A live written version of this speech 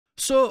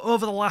So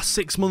over the last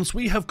 6 months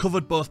we have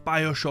covered both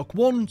Bioshock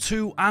 1,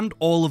 2 and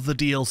all of the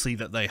DLC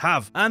that they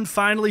have. And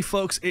finally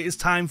folks, it is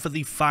time for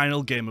the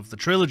final game of the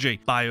trilogy,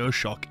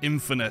 Bioshock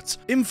Infinite.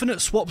 Infinite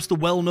swaps the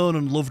well-known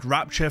and loved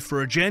Rapture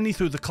for a journey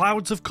through the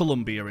clouds of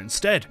Columbia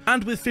instead.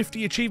 And with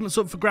 50 achievements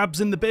up for grabs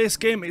in the base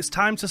game, it's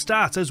time to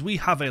start as we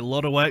have a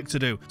lot of work to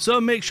do.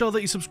 So make sure that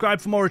you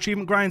subscribe for more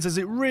achievement grinds as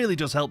it really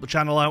does help the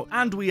channel out,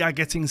 and we are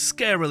getting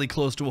scarily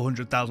close to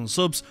 100,000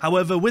 subs.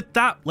 However, with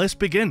that, let's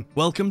begin.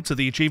 Welcome to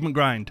the achievement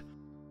grind.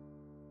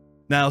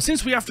 Now,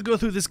 since we have to go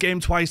through this game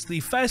twice,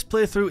 the first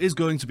playthrough is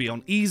going to be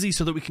on easy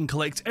so that we can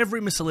collect every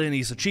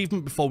miscellaneous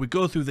achievement before we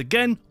go through the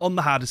again on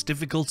the hardest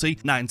difficulty,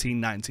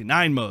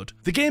 1999 mode.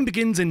 The game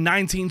begins in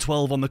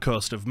 1912 on the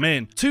coast of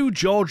Maine. Two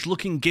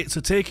George-looking gits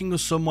are taking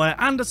us somewhere,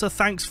 and as a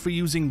thanks for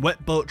using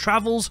wet boat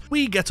travels,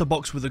 we get a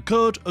box with a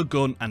code, a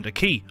gun, and a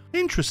key.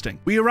 Interesting.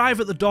 We arrive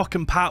at the dock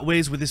and part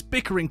ways with this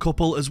bickering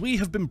couple as we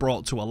have been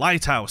brought to a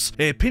lighthouse.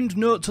 A pinned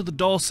note to the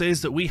door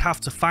says that we have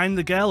to find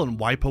the girl and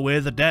wipe away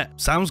the debt.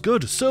 Sounds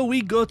good, so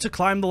we go to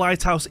climb the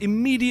lighthouse,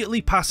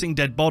 immediately passing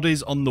dead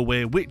bodies on the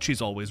way, which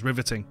is always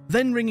riveting.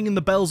 Then ringing in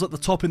the bells at the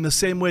top in the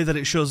same way that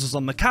it shows us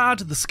on the card,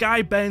 the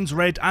sky burns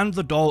red and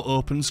the door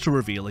opens to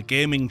reveal a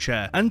gaming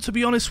chair. And to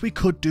be honest, we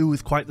could do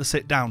with quite the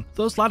sit down.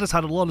 Those ladders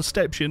had a lot of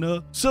steps, you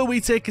know. So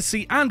we take a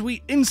seat and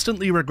we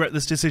instantly regret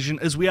this decision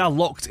as we are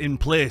locked in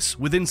place.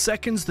 Within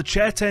seconds, the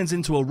chair turns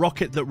into a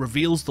rocket that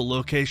reveals the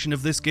location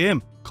of this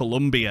game.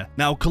 Columbia.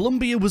 Now,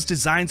 Columbia was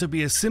designed to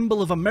be a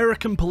symbol of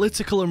American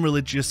political and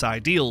religious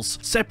ideals,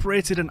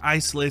 separated and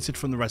isolated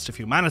from the rest of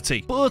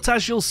humanity. But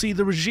as you'll see,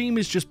 the regime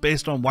is just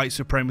based on white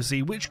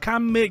supremacy, which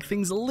can make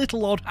things a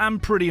little odd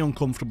and pretty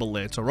uncomfortable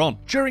later on.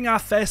 During our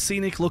first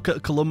scenic look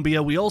at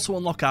Columbia, we also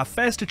unlock our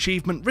first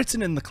achievement,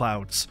 Written in the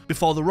Clouds,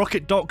 before the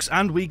rocket docks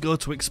and we go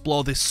to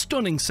explore this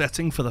stunning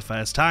setting for the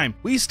first time.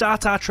 We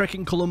start our trek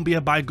in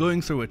Columbia by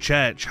going through a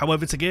church.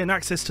 However, to gain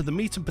access to the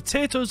meat and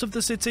potatoes of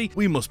the city,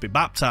 we must be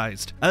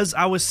baptized, as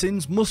our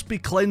sins must be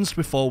cleansed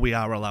before we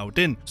are allowed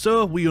in,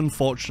 so we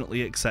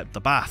unfortunately accept the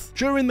bath.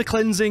 During the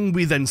cleansing,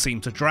 we then seem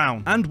to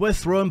drown, and we're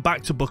thrown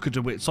back to Booker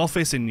DeWitt's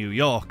office in New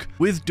York,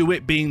 with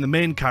DeWitt being the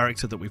main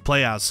character that we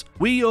play as.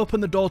 We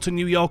open the door to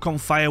New York on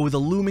fire with a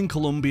looming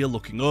Columbia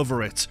looking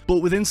over it,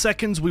 but within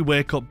seconds we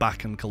wake up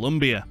back in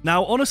Columbia.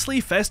 Now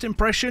honestly, first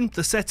impression,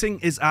 the setting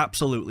is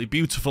absolutely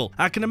beautiful.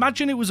 I can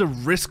imagine it was a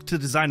risk to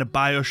design a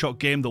Bioshock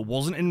game that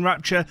wasn't in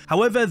Rapture,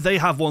 however they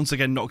have once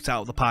again knocked it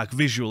out of the park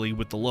visually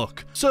with the look.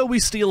 So we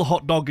steal a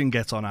hot dog and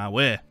get on our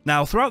way.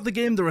 Now throughout the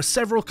game there are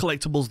several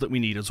collectibles that we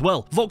need as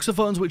well.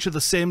 Voxophones, which are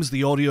the same as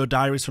the audio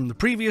diaries from the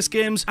previous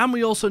games, and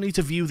we also need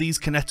to view these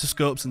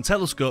kinetoscopes and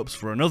telescopes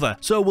for another,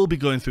 so we'll be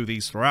going through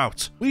these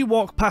throughout. We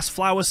walk past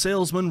flower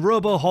salesmen,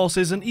 robo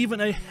horses and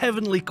even a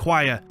heavenly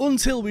choir,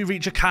 until we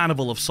reach a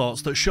carnival of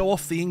sorts that show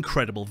off the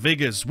incredible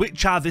vigors,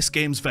 which are this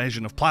game's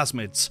version of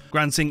plasmids,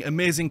 granting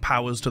amazing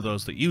powers to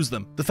those that use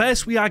them. The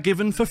first we are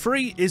given for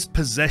free is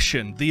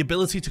Possession, the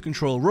ability to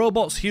control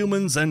robots,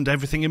 humans and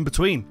everything in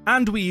between,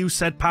 and we use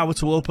said power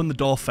to open the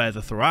door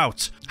further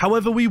throughout.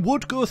 However, we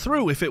would go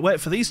through if it weren't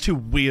for these two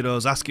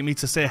weirdos asking me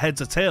to say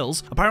heads or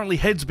tails, apparently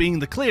heads being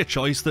the clear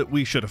choice that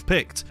we should have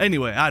picked.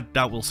 Anyway, I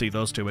doubt we'll see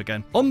those two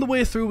again. On the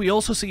way through, we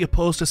also see a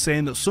poster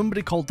saying that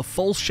somebody called the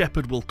False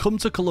Shepherd will come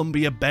to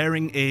Columbia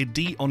bearing a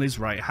D on his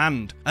right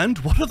hand. And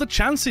what are the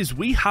chances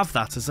we have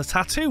that as a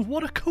tattoo?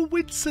 What a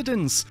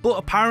coincidence! But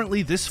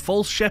apparently this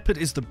False Shepherd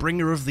is the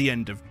bringer of the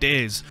end of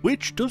days,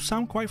 which does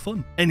sound quite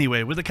fun.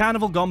 Anyway, with the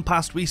carnival gone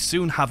past, we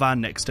soon have our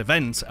next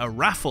event, a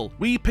raffle.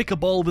 We pick a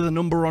ball with a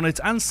number on it,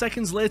 and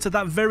seconds later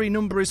that very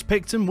number is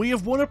picked and we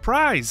have won a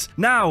prize.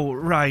 Now,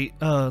 right,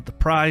 the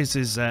prize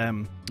is,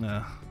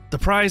 the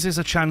prize is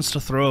a chance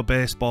to throw a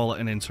baseball at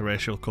an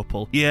interracial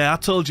couple. Yeah, I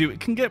told you, it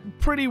can get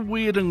pretty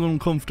weird and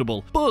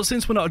uncomfortable. But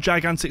since we're not a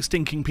gigantic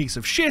stinking piece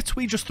of shit,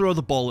 we just throw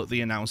the ball at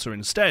the announcer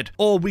instead.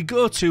 Or we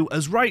go to,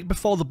 as right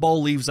before the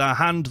ball leaves our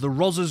hand, the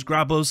Rozzers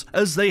grab us,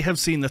 as they have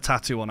seen the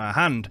tattoo on our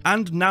hand,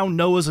 and now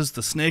know us as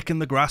the snake in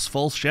the grass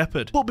False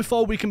Shepherd. But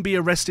before we can be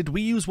arrested,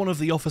 we use one of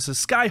the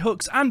officer's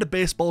skyhooks and a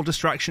baseball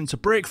distraction to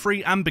break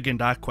free and begin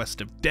our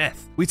quest of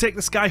death. We take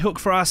the skyhook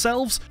for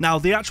ourselves. Now,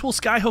 the actual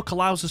skyhook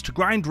allows us to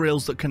grind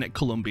rails that connect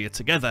Columbia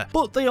together,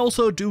 but they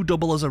also do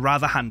double as a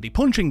rather handy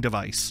punching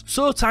device.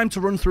 So time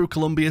to run through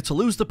Columbia to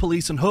lose the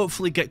police and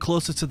hopefully get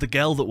closer to the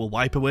girl that will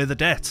wipe away the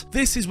debt.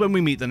 This is when we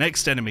meet the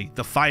next enemy,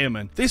 the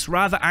fireman. This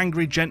rather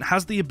angry gent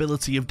has the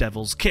ability of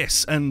Devil's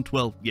Kiss, and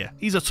well, yeah,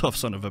 he's a tough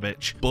son of a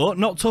bitch. But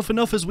not tough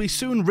enough, as we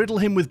soon riddle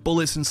him with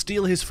bullets and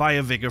steal his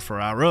fire vigor for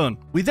our own.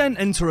 We then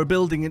enter a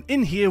building, and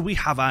in here we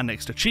have our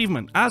next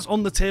achievement, as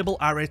on the table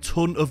are a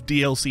ton of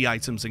DLC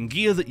items and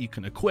gear that you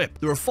can equip.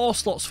 There are 4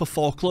 slots for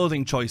 4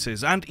 clothing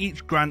choices, and and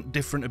each grant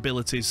different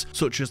abilities,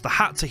 such as the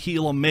hat to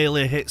heal on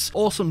melee hits,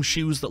 or some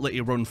shoes that let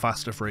you run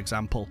faster, for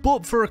example.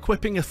 But for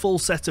equipping a full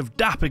set of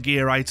dapper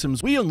gear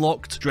items, we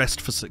unlocked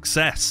Dressed for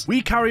Success.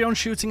 We carry on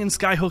shooting and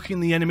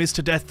skyhooking the enemies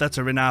to death that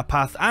are in our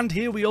path, and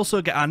here we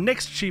also get our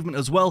next achievement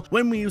as well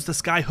when we use the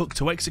skyhook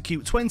to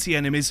execute 20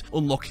 enemies,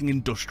 unlocking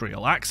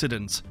Industrial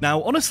Accident.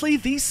 Now honestly,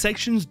 these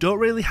sections don't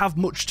really have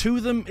much to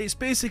them. It's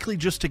basically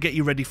just to get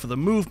you ready for the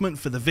movement,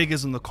 for the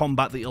vigors and the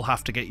combat that you'll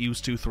have to get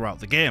used to throughout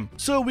the game,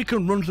 so we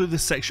can run through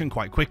this section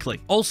quite quickly.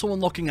 Also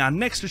unlocking our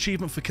next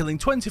achievement for killing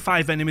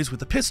 25 enemies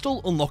with a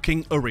pistol,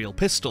 unlocking a real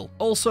pistol.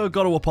 Also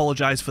gotta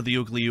apologise for the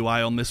ugly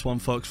UI on this one,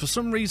 folks. For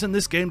some reason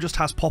this game just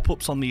has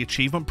pop-ups on the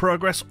achievement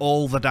progress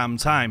all the damn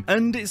time,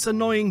 and it's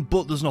annoying,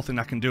 but there's nothing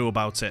I can do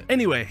about it.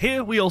 Anyway,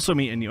 here we also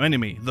meet a new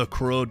enemy, the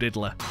Crow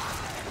Diddler.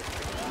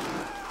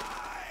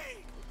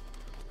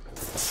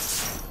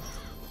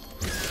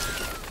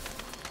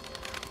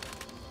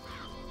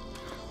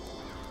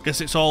 Guess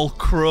it's all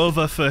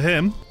Crover for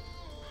him.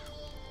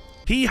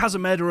 He has a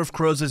murder of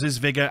crows as his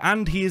vigor,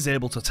 and he is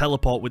able to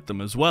teleport with them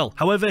as well.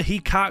 However, he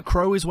can't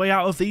crow his way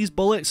out of these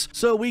bullets,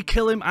 so we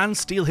kill him and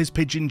steal his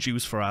pigeon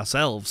juice for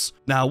ourselves.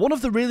 Now, one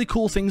of the really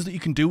cool things that you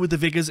can do with the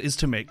vigors is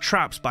to make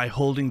traps by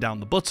holding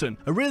down the button,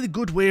 a really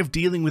good way of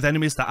dealing with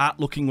enemies that aren't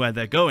looking where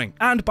they're going.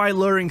 And by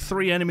luring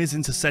 3 enemies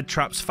into said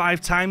traps 5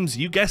 times,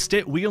 you guessed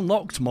it, we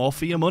unlocked more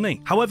for your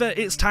money. However,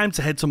 it's time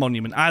to head to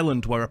Monument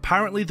Island, where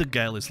apparently the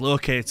girl is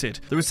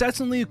located. There is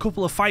certainly a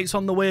couple of fights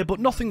on the way,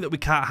 but nothing that we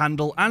can't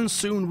handle, and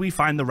soon we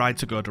find the ride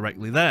to go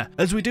directly there.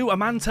 As we do, a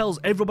man tells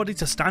everybody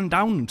to stand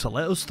down and to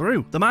let us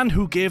through. The man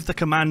who gave the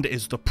command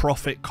is the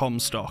Prophet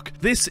Comstock.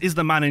 This is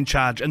the man in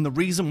charge and the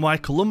reason why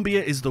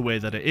Columbia is the way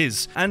that it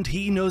is, and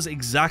he knows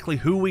exactly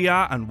who we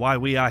are and why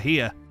we are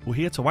here. We're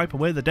here to wipe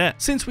away the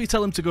debt. Since we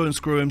tell him to go and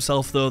screw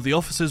himself though, the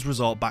officers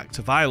resort back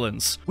to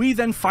violence. We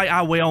then fight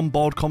our way on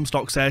board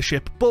Comstock's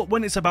airship, but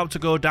when it's about to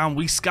go down,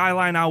 we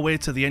skyline our way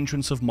to the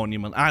entrance of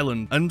Monument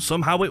Island, and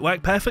somehow it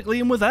worked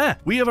perfectly and we're there.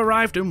 We have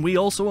arrived and we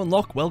also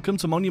unlock Welcome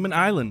to Monument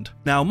Island.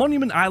 Now,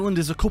 Monument Island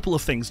is a couple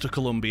of things to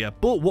Columbia,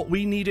 but what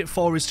we need it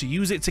for is to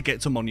use it to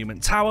get to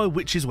Monument Tower,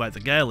 which is where the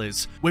girl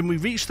is. When we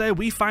reach there,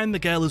 we find the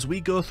girl as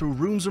we go through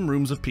rooms and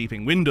rooms of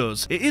peeping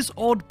windows. It is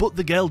odd, but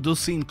the girl does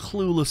seem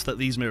clueless that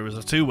these mirrors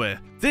are two-way.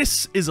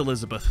 This is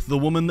Elizabeth, the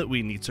woman that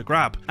we need to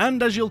grab,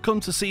 and as you'll come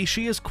to see,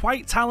 she is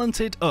quite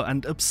talented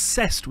and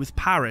obsessed with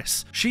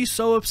Paris. She's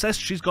so obsessed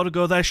she's got to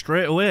go there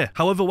straight away.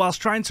 However, whilst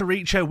trying to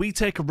reach her, we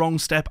take a wrong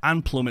step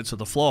and plummet to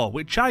the floor,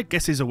 which I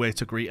guess is a way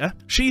to greet her.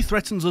 She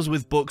threatens us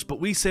with books, but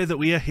we say that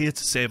we are here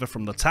to save her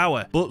from the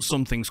tower, but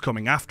something's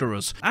coming after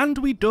us, and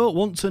we don't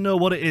want to know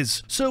what it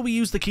is. So we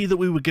use the key that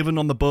we were given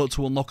on the boat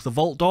to unlock the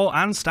vault door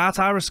and start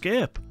our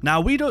escape. Now,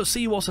 we don't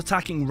see what's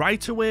attacking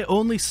right away,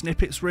 only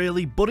snippets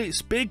really, but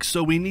it's big,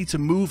 so we need to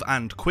move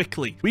and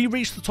quickly. We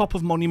reach the top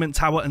of Monument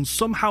Tower and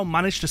somehow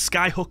manage to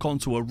skyhook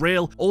onto a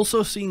rail,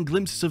 also seeing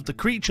glimpses of the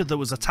creature that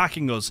was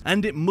attacking us,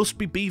 and it must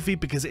be beefy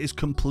because it has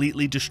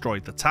completely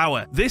destroyed the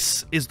tower.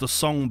 This is the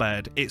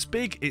songbird. It's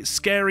big, it's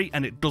scary,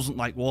 and it doesn't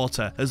like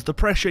water, as the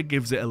pressure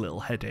gives it a little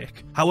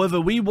headache.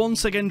 However, we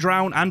once again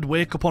drown and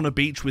wake up on a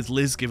beach with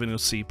Liz giving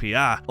us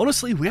CPR.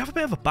 Honestly, we have a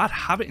bit of a bad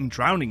habit in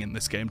drowning in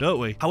this game, don't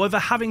we? However,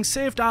 having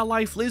saved our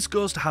life, Liz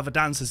goes to have a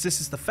dance as this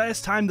is the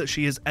first time that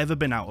she has ever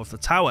been out of the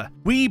tower.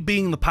 We,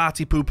 being the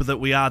party pooper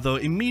that we are though,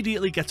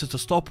 immediately get her to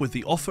stop with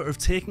the offer of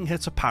taking her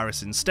to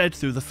Paris instead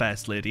through the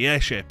First Lady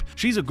airship.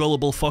 She's a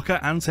gullible fucker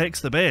and takes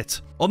the bait.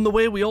 On the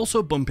way, we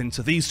also bump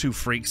into these two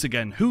freaks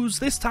again, who's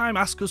this time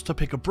ask us to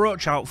pick a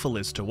brooch out for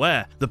Liz to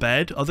wear. The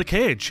bed or the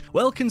cage?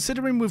 Well,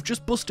 considering we've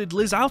just busted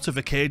Liz out of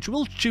a cage,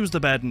 we'll choose the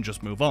bed and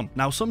just move on.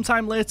 Now,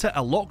 sometime later,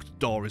 a locked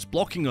door is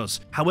blocking us.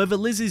 However,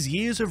 Liz's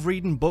years of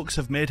reading books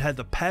have made her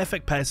the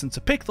perfect person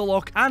to pick the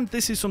lock, and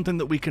this is something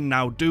that we can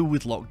now do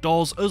with locked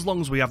doors as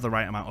long as we have the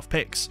right amount of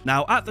picks.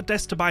 Now, at the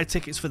desk to buy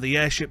tickets for the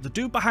airship, the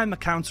dude behind the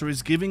counter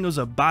is giving us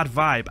a bad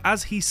vibe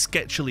as he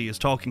sketchily is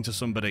talking to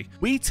somebody.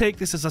 We take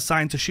this as a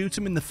sign to shoot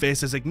him in the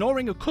face, as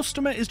ignoring a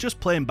customer is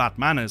just plain bad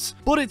manners.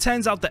 But it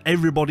turns out that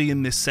everybody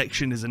in this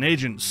section is an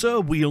agent,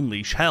 so we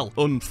unleash hell.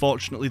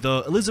 Unfortunately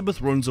though,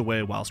 Elizabeth runs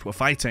away whilst we're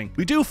fighting.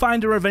 We do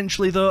find her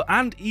eventually though,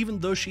 and even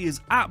though she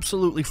is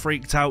absolutely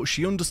freaked out,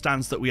 she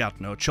understands that we had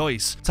no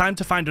choice. Time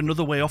to find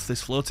another way off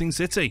this floating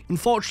city.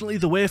 Unfortunately,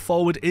 the way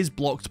forward is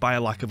blocked by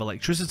a lack of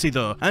electricity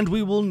though, and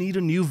we will need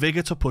a new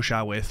vigor to push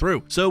our way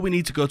through, so we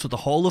need to go to the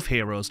Hall of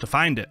Heroes to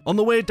find it. On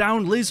the way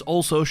down, Liz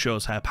also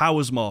shows her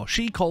powers more.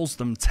 She calls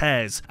them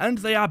tears, and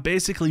they are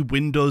basically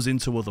windows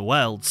into other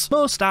worlds.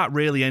 Most aren't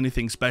really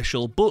anything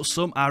special, but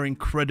some are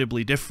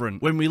incredibly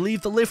different. When we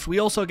leave the lift, we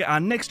also get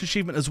our next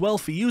achievement as well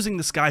for using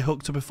the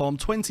skyhook to perform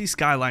 20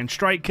 skyline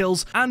strike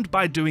kills, and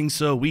by doing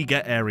so we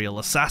get Aerial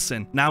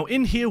Assassin. Now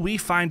in here we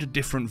find a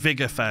different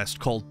vigor first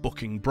called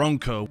Bucking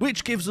Bronco,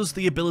 which gives us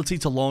the ability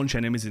to launch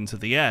enemies into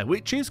the air. air,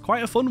 which is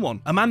quite a fun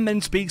one. A man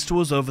then speaks to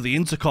us over the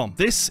intercom.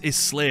 This is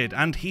Slade,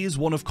 and he is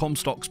one of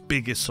Comstock's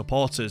biggest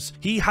supporters.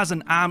 He has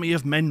an army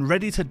of men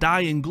ready to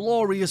die in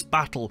glorious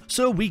battle,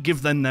 so we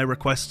give them their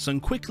requests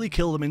and quickly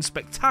kill them in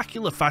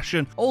spectacular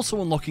fashion,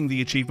 also unlocking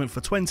the achievement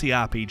for 20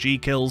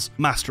 RPG kills,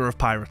 Master of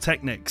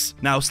Pyrotechnics.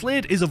 Now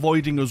Slade is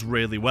avoiding us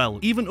really well,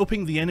 even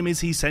upping the enemies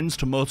he sends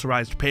to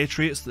motorized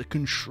patriots that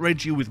can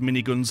shred you with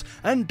miniguns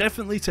and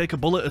definitely take a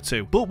bullet or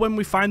two. But when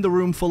we find the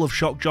room full of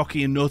shock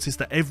jockey and notice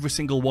that every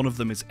single one of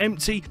them is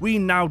empty, we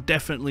now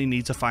definitely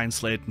need to find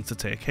Slade and to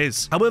take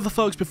his. However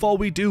folks, before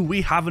we do,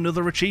 we have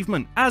another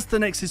achievement, as the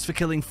next is for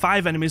killing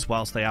 5 enemies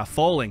whilst they are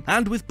falling,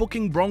 and with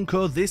booking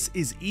Bronco this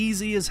is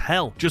easy as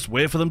hell. Just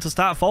wait for them to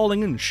start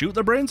falling and shoot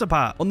their brains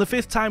apart. On the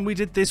 5th time we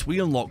did this, we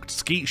unlocked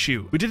Skeet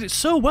Shoot. We did it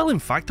so well in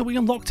fact that we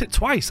unlocked it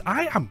twice.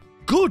 I am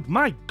good,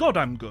 my god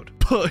I'm good.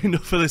 But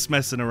enough of this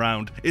messing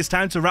around. It's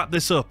time to wrap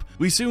this up.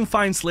 We soon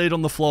find Slade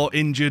on the floor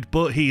injured,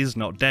 but he is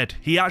not dead.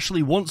 He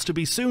actually wants to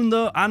be soon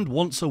though, and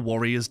wants a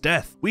warrior's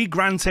death. We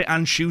grant it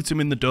and shoot him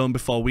in the dome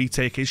before we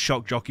take his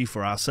shock jockey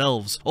for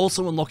ourselves,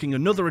 also unlocking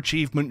another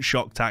achievement,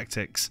 Shock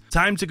Tactics.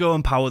 Time to go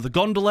and power the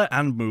gondola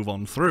and move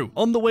on through.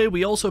 On the way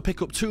we also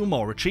pick up 2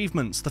 more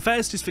achievements. The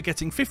first is for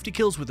getting 50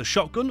 kills with a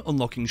shotgun,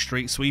 unlocking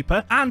Street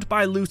Sweeper, and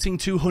by looting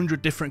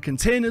 200 different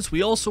containers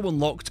we also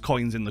unlocked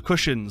coins in the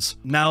cushions.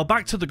 Now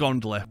back to the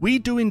gondola.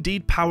 We do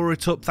indeed power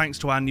it up thanks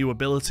to our new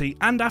ability,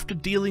 and after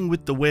dealing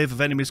with the wave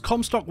of enemies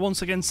Comstock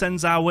once again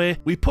sends our way,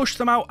 we push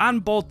them out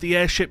and board the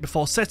airship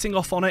before setting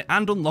off on it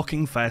and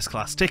unlocking first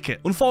class ticket.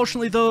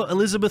 Unfortunately though,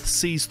 Elizabeth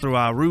sees through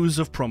our ruse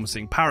of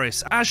promising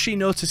Paris, as she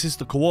notices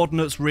the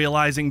coordinates,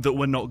 realising that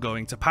we're not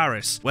going to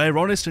Paris. We're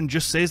honest and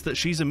just says that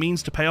she's a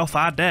means to pay off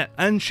our debt,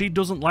 and she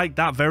doesn't like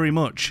that very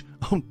much.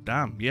 Oh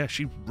damn, yeah,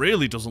 she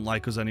really doesn't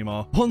like us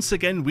anymore. Once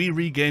again, we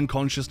regain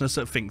consciousness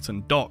at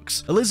Finkton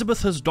Docks.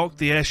 Elizabeth has docked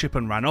the airship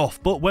and ran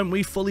off, but when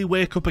we fully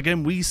wake up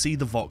again, we see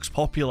the Vox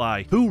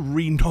Populi, who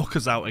re-knock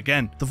us out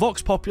again. The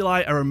Vox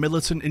Populi are a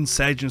militant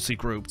insurgency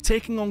group,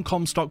 taking on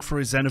Comstock for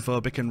his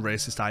xenophobic and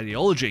racist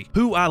ideology,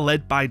 who are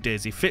led by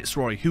Daisy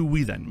Fitzroy, who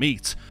we then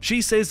meet.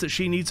 She says that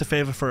she needs a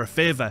favour for a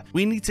favour.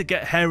 We need to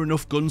get her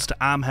enough guns to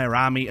arm her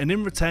army, and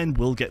in return,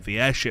 we'll get the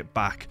airship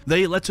back.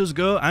 They let us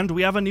go, and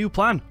we have a new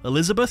plan.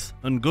 Elizabeth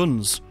and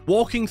guns.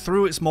 Walking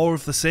through, it's more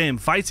of the same,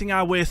 fighting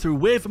our way through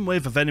wave and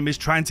wave of enemies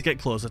trying to get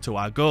closer to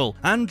our goal.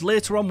 And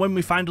later on when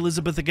we find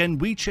Elizabeth again,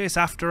 we chase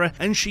after her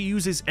and she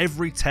uses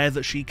every tear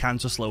that she can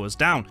to slow us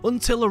down,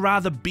 until a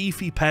rather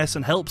beefy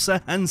person helps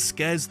her and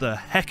scares the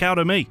heck out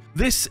of me.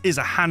 This is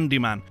a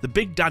handyman, the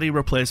Big Daddy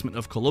replacement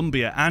of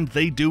Columbia, and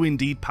they do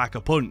indeed pack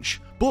a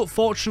punch. But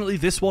fortunately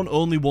this one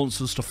only wants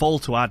us to fall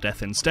to our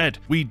death instead.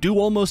 We do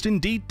almost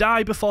indeed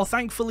die before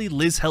thankfully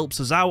Liz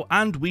helps us out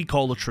and we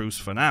call a truce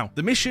for now.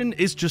 The mission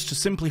is just to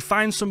simply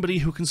find somebody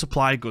who can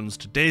supply guns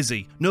to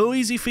Daisy. No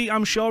easy feat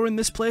I'm sure in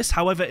this place,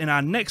 however in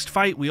our next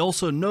fight we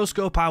also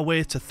no-scope our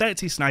way to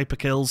 30 sniper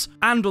kills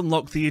and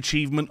unlock the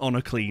achievement on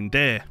a clean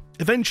day.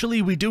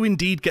 Eventually, we do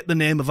indeed get the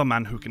name of a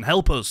man who can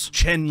help us,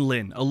 Chen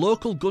Lin, a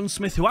local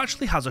gunsmith who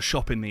actually has a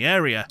shop in the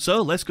area,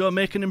 so let's go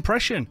make an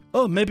impression.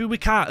 Oh, maybe we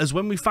can't, as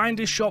when we find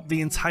his shop,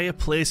 the entire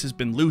place has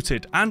been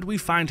looted, and we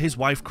find his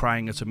wife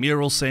crying at a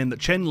mural saying that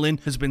Chen Lin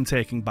has been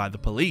taken by the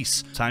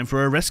police. Time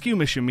for a rescue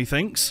mission,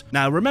 methinks.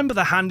 Now, remember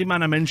the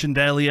handyman I mentioned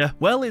earlier?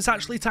 Well, it's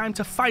actually time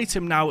to fight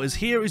him now, as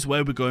here is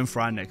where we're going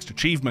for our next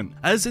achievement.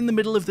 As in the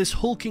middle of this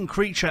hulking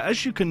creature,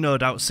 as you can no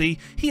doubt see,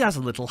 he has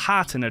a little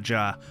heart in a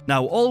jar.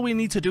 Now, all we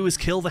need to do is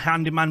kill the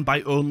handyman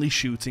by only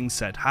shooting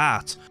said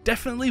heart.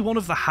 Definitely one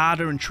of the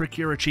harder and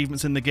trickier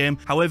achievements in the game,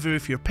 however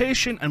if you're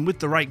patient and with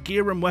the right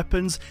gear and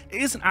weapons,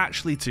 it isn't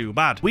actually too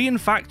bad. We in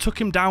fact took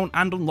him down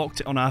and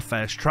unlocked it on our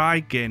first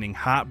try, gaining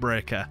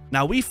Heartbreaker.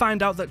 Now we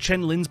find out that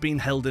Chen Lin's been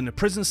held in a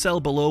prison cell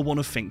below one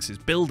of Finks'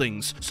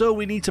 buildings, so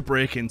we need to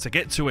break in to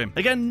get to him.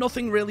 Again,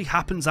 nothing really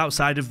happens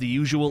outside of the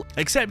usual,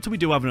 except we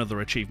do have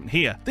another achievement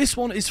here. This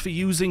one is for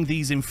using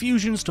these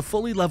infusions to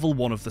fully level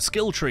one of the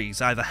skill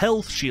trees, either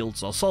health,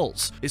 shields or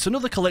salts. It's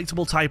another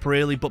collectible type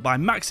really, but by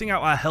maxing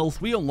out our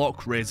health we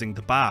unlock raising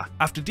the bar.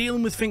 After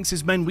dealing with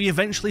Finks' men we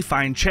eventually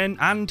find Chen,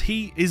 and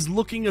he is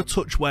looking a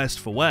touch worse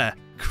for wear.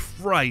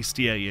 Christ,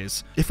 yeah he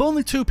is. If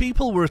only 2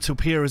 people were to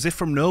appear as if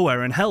from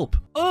nowhere and help.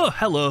 Oh,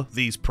 hello,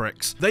 these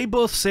pricks. They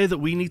both say that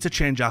we need to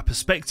change our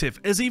perspective,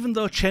 as even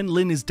though Chen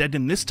Lin is dead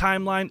in this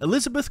timeline,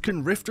 Elizabeth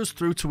can rift us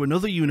through to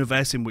another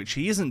universe in which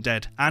he isn't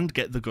dead, and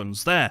get the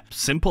guns there.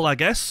 Simple I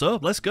guess, so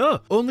let's go.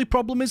 Only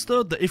problem is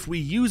though that if we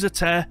use a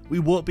tear, we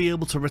won't be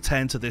able to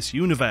return to this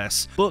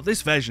universe. But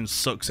this version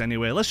sucks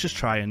anyway, let's just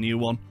try a new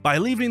one. By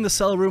leaving the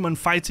cell room and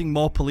fighting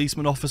more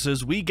policeman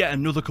officers, we get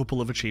another couple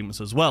of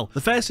achievements as well.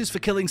 The first is for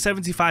killing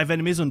 70 25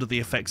 enemies under the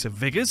effects of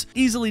Vigors,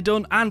 easily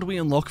done, and we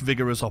unlock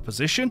Vigorous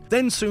Opposition,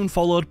 then soon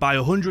followed by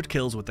 100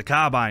 kills with the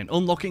carbine,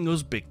 unlocking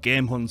us Big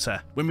Game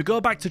Hunter. When we go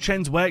back to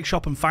Chen's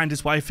workshop and find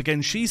his wife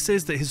again, she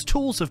says that his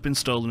tools have been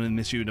stolen in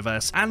this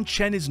universe, and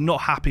Chen is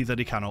not happy that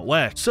he cannot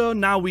work, so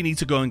now we need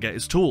to go and get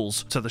his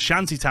tools. To the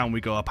shantytown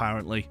we go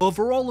apparently.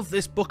 Over all of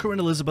this, Booker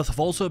and Elizabeth have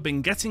also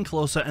been getting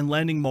closer and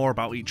learning more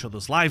about each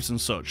other's lives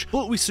and such,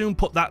 but we soon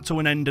put that to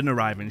an end and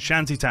arrive in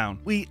Shantytown.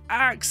 We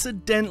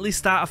accidentally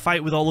start a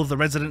fight with all of the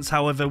residents,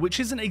 however, which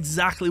isn't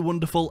exactly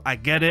wonderful, I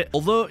get it,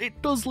 although it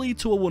does lead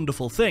to a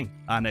wonderful thing,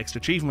 our next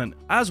achievement,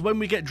 as when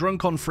we get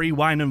drunk on free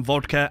wine and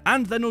vodka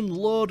and then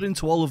unload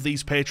into all of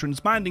these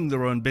patrons minding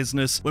their own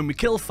business, when we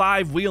kill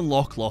 5 we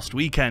unlock Lost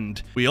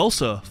Weekend. We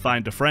also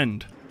find a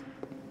friend.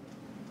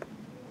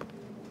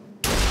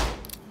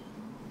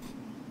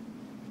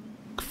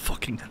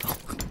 Fucking hell.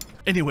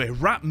 Anyway,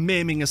 rat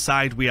maiming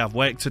aside, we have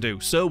work to do,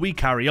 so we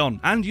carry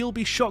on, and you'll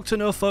be shocked to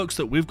know, folks,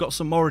 that we've got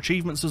some more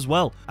achievements as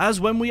well, as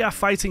when we are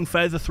fighting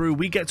further through,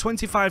 we get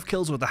 25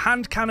 kills with a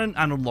hand cannon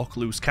and unlock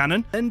loose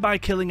cannon, then by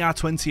killing our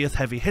 20th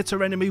heavy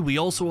hitter enemy, we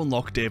also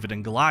unlock David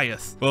and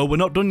Goliath. Well, we're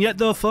not done yet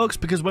though, folks,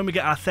 because when we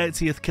get our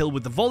 30th kill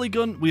with the volley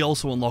gun, we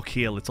also unlock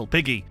Here Little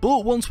Piggy.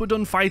 But once we're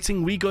done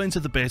fighting, we go into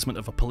the basement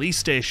of a police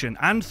station,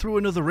 and through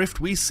another rift,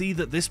 we see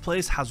that this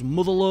place has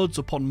motherloads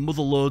upon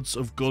motherloads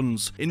of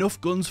guns, enough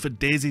guns for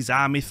Daisy's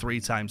army 3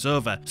 times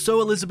over.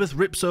 So Elizabeth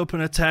rips open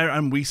a tear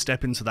and we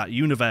step into that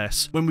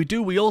universe. When we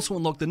do, we also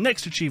unlock the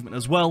next achievement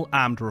as well,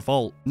 Armed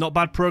Revolt. Not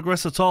bad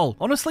progress at all.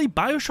 Honestly,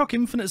 Bioshock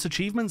Infinite's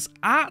achievements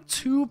aren't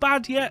too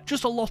bad yet,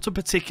 just a lot of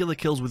particular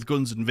kills with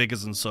guns and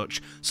vigors and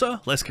such. So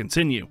let's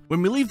continue.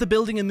 When we leave the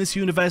building in this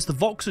universe, the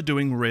Vox are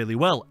doing really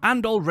well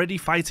and already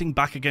fighting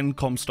back against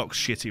Comstock's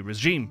shitty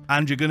regime.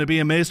 And you're gonna be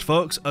amazed,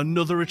 folks,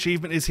 another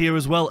achievement is here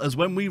as well, as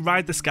when we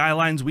ride the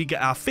skylines, we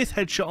get our 5th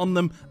headshot on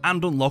them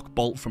and unlock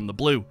Bolt from the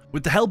Blue.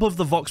 With the help of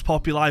the Vox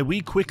Populi, we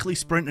quickly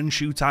sprint and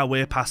shoot our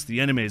way past the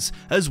enemies,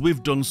 as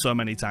we've done so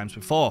many times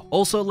before.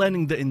 Also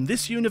learning that in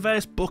this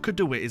universe, Booker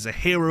DeWitt is a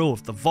hero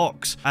of the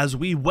Vox, as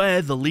we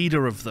were the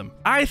leader of them.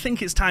 I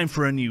think it's time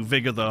for a new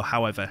vigor though,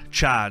 however,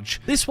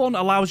 Charge. This one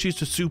allows you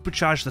to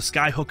supercharge the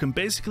Skyhook and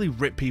basically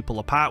rip people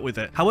apart with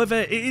it. However,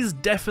 it is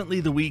definitely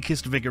the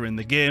weakest vigor in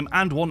the game,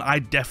 and one I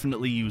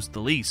definitely used the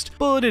least.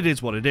 But it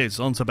is what it is,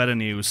 on to better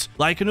news.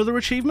 Like another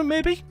achievement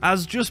maybe?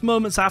 As just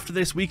moments after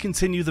this, we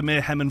continue the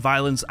mayhem and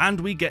violence,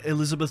 and we get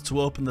Elizabeth to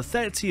open the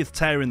 30th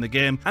tear in the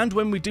game, and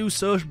when we do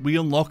so, we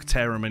unlock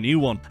Tear a new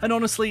one. And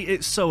honestly,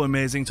 it's so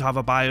amazing to have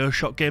a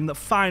Bioshock game that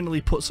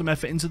finally put some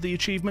effort into the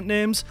achievement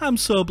names. I'm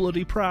so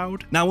bloody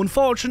proud. Now,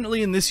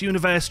 unfortunately, in this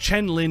universe,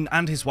 Chen Lin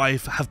and his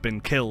wife have been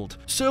killed.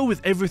 So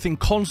with everything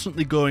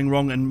constantly going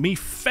wrong and me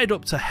fed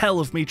up to hell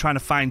of me trying to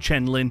find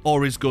Chen Lin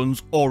or his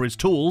guns or his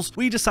tools,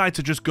 we decide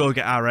to just go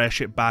get our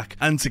airship back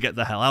and to get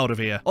the hell out of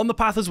here. On the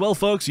path as well,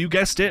 folks, you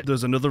guessed it,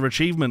 there's another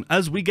achievement,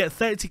 as we get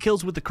 30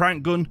 kills with the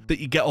crank gun that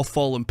you get off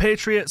Fallen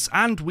Patriots,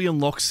 and we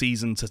unlock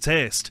Season to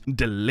Taste.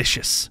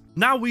 Delicious.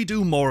 Now we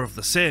do more of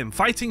the same,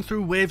 fighting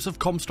through waves of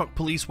Comstock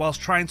police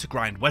whilst trying to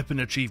grind weapon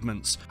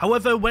achievements.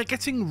 However, we're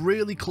getting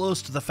really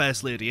close to the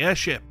First Lady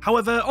airship.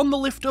 However, on the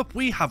lift up,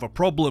 we have a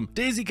problem.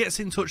 Daisy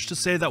gets in touch to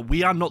say that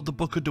we are not the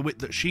Booker DeWitt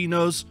that she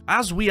knows,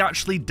 as we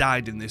actually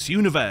died in this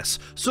universe,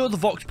 so the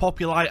Vox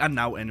Populi are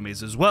now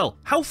enemies as well.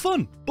 How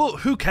fun! But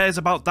who cares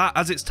about that,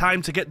 as it's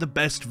time to get the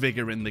best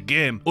vigor in the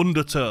game,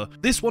 Undertow.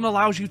 This one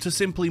allows you to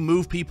simply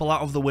move people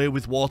out of the way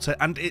with water,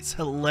 and it's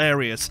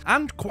hilarious,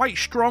 and quite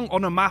strong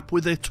on a map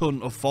with a ton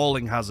of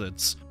falling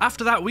hazards.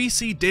 After that, we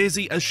see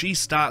Daisy as she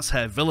starts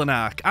her villain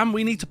arc, and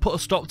we need to put a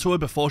stop to her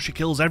before she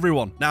kills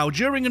everyone. Now,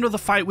 during another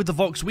fight with the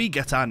Vox, we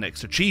get our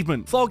next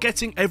achievement for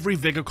getting every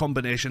vigor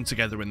combination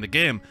together in the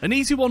game. An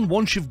easy one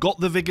once you've got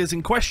the vigors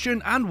in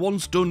question, and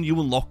once done, you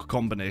unlock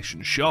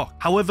Combination Shock.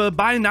 However,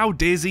 by now,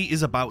 Daisy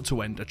is about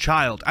to end a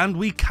child, and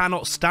we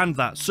cannot stand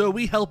that, so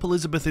we help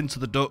Elizabeth into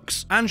the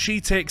ducts, and she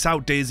takes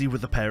out Daisy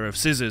with a pair of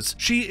scissors.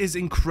 She is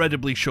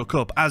incredibly shook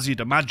up, as you'd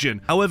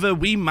imagine. However,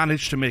 we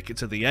manage to make it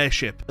to the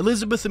airship.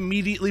 Elizabeth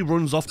immediately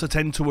runs off to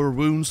tend to her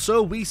wounds,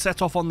 so we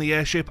set off on the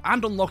airship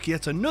and unlock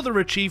yet another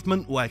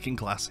achievement, Working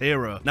Class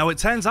Hero. Now, it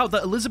turns out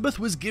that Elizabeth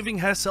was giving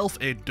herself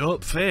a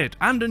dope fade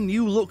and a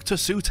new look to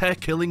suit her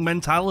killing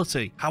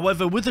mentality.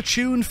 However, with a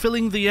tune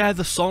filling the air,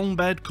 the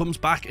songbird comes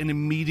back and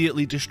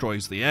immediately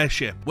destroys the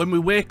airship. When we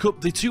wake up,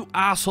 the two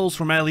assholes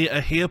from earlier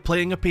are here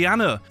playing a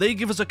piano. They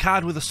give us a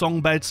card with a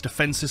songbird's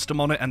defense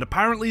system on it, and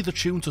apparently the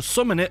tune to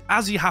summon it,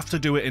 as you have to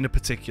do it in a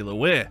particular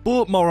way.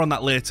 But more on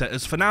that later,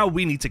 as for now,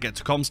 we need to get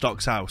to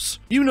Comstock's house.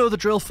 You know the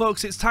drill,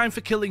 folks, it's time for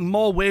killing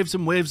more waves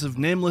and waves of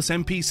nameless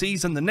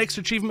NPCs, and the next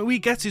achievement we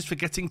get is for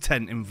getting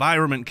 10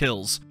 environment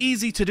kills.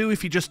 Easy to do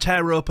if you just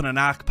tear open an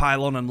arc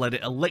pylon and let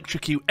it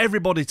electrocute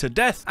everybody to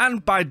death,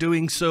 and by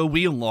doing so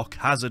we unlock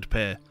Hazard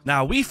Pay.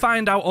 Now, we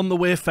find out on the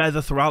way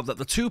further throughout that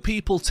the two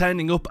people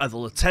turning up are the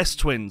Latesse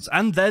twins,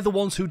 and they're the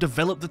ones who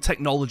developed the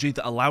technology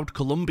that allowed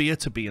Columbia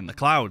to be in the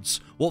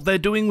clouds. What they're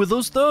doing with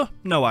us though?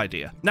 No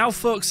idea. Now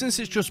folks, since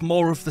it's just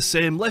more of the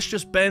same, let's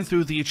just burn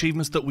through the achievements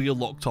achievements that we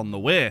unlocked on the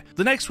way.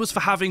 The next was for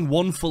having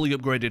one fully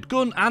upgraded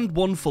gun and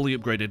one fully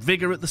upgraded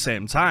vigor at the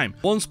same time.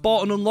 Once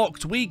bought and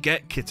unlocked, we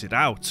get kitted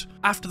out.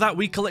 After that,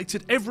 we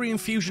collected every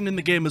infusion in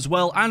the game as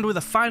well, and with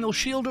a final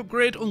shield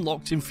upgrade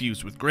unlocked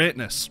Infused with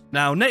Greatness.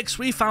 Now next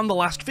we found the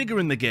last vigor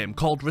in the game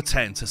called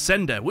Return to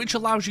Sender, which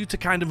allows you to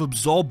kind of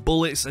absorb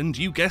bullets and,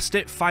 you guessed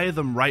it, fire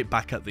them right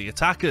back at the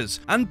attackers.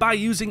 And by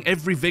using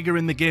every vigor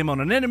in the game on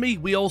an enemy,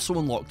 we also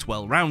unlocked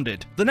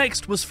Well-Rounded. The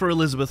next was for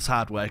Elizabeth's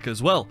hard work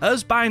as well,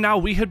 as by now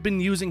we had been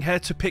using her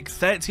to pick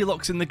 30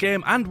 locks in the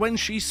game, and when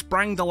she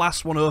sprang the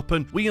last one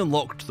open, we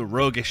unlocked the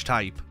Roguish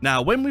type.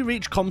 Now when we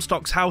reach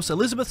Comstock's house,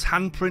 Elizabeth's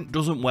handprint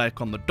doesn't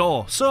work on the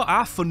door, so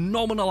our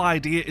phenomenal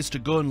idea is to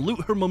go and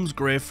loot her mum's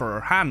grave for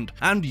her hand,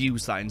 and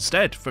use that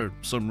instead for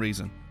some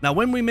reason. Now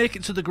when we make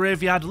it to the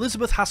graveyard,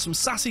 Elizabeth has some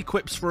sassy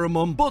quips for her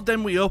mum, but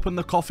then we open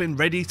the coffin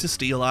ready to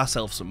steal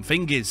ourselves some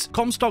fingies.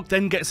 Comstock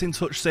then gets in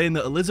touch saying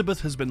that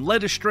Elizabeth has been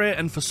led astray,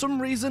 and for some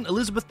reason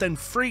Elizabeth then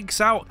freaks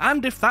out,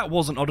 and if that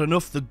wasn't odd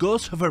enough, the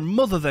ghost of her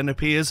mother then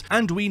appears,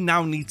 and we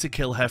now need to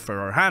kill her for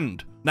her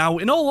hand. Now,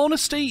 in all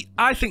honesty,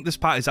 I think this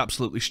part is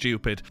absolutely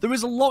stupid. There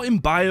is a lot in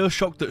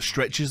Bioshock that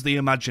stretches the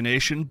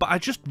imagination, but I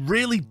just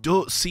really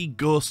don't see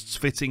ghosts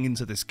fitting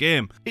into this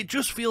game. It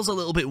just feels a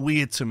little bit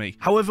weird to me.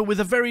 However, with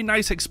a very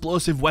nice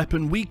explosive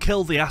weapon, we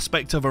kill the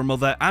aspect of her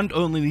mother and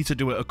only need to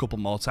do it a couple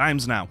more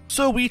times now.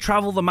 So we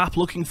travel the map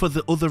looking for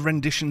the other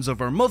renditions of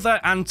her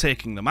mother and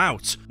taking them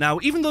out. Now,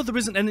 even though there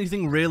isn't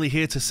anything really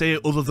here to say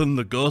other than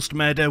the ghost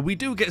murder, we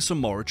do get some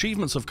more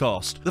achievements, of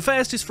course. The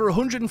first is for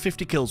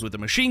 150 kills with a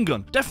machine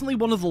gun. Definitely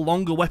one of the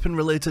longer weapon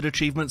related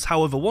achievements,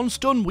 however once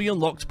done we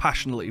unlocked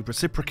Passionately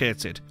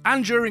Reciprocated.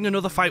 And during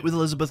another fight with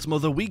Elizabeth's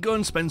mother we go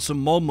and spend some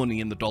more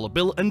money in the dollar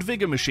bill and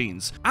vigor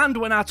machines, and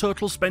when our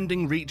total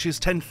spending reaches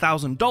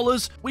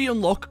 $10,000 we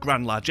unlock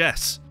Grand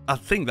Largesse. I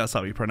think that's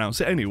how you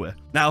pronounce it anyway.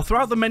 Now,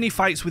 throughout the many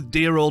fights with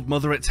dear old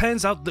mother, it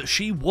turns out that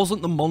she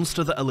wasn't the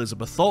monster that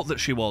Elizabeth thought that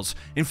she was.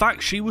 In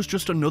fact, she was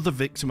just another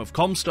victim of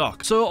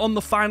Comstock. So on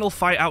the final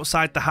fight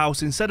outside the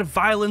house, instead of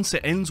violence,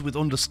 it ends with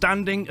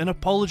understanding and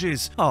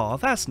apologies. Aw,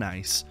 that's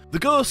nice. The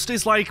ghost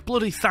is like,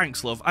 bloody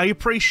thanks love, I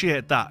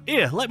appreciate that.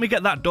 Here, let me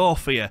get that door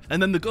for you. And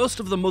then the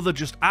ghost of the mother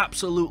just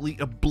absolutely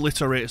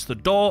obliterates the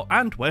door,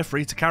 and we're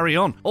free to carry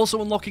on.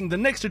 Also unlocking the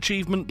next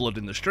achievement, Blood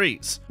in the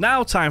Streets.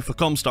 Now time for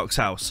Comstock's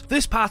house.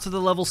 This part of the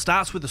level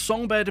starts with the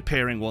songbird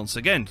appearing once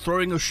again,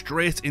 throwing us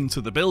straight into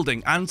the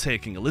building and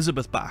taking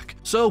Elizabeth back.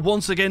 So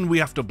once again we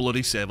have to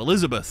bloody save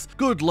Elizabeth.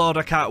 Good lord,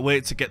 I can't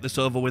wait to get this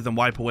over with and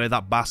wipe away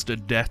that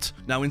bastard debt.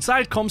 Now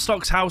inside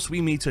Comstock's house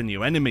we meet a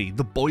new enemy,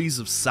 the Boys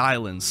of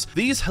Silence.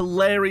 These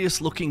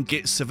hilarious looking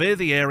gits survey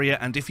the area,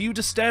 and if you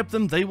disturb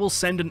them they will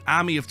send an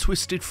army of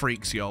twisted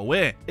freaks your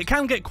way. It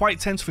can get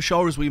quite tense for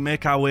sure as we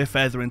make our way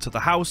further into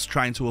the house,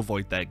 trying to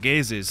avoid their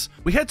gazes.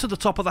 We head to the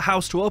top of the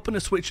house to open a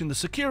switch in the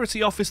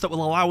security office that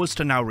will allow us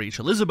to now reach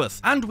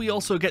Elizabeth, and we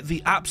also get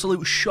the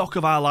absolute shock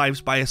of our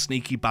lives by a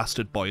sneaky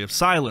bastard Boy of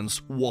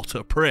Silence. What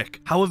a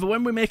prick. However,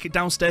 when we make it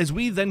downstairs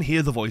we then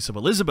hear the voice of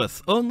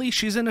Elizabeth, only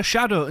she's in a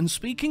shadow and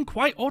speaking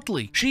quite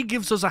oddly. She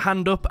gives us a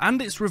hand up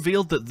and it's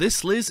revealed that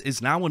this Liz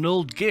is now an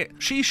old git.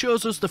 She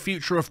shows us the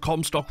future of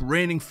Comstock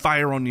raining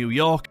fire on New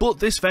York, but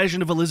this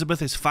version of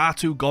Elizabeth is far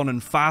too gone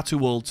and far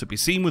too old to be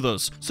seen with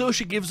us, so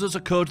she gives us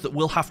a code that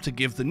we'll have to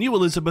give the new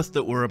Elizabeth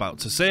that we're about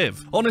to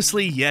save.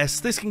 Honestly, yes,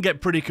 this can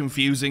get pretty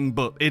confusing,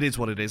 but it is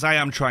what it is. I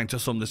am trying to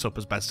sum this up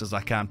as best as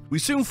I can. We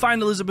soon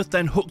find Elizabeth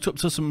then hooked up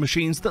to some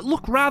machines that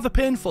look rather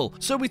painful,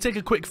 so we take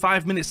a quick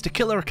 5 minutes to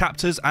kill her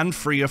captors and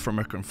free her from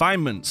her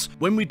confinements.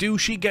 When we do,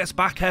 she gets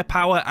back her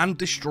power and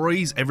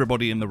destroys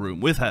everybody in the room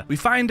with her. We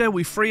find her,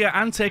 we free her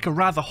and take a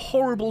rather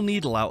horrible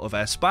needle out of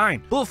her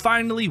spine. But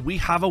finally, we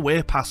have a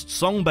way past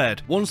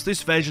Songbird, once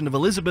this version of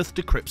Elizabeth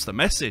decrypts the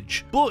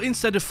message. But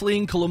instead of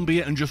fleeing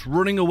Columbia and just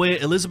running away,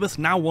 Elizabeth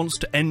now wants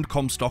to end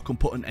Comstock and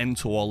put an end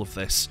to all of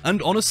this.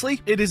 And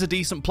honestly, it is a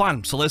decent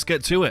plan, so let's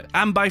get to it.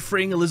 And by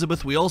freeing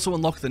Elizabeth, we also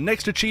unlock the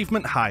next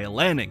achievement, Higher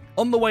Learning.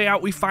 On the way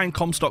out, we find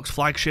Comstock's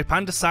flagship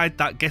and decide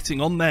that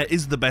getting on there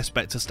is the best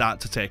bet to start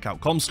to take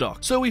out Comstock.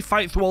 So we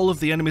fight through all of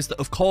the enemies that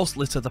of course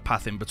litter the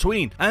path in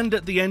between, and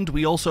at the end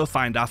we also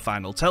find our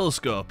final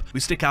telescope. We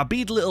stick our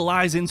bead little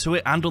eyes into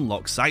it and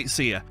unlock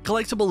Sightseer.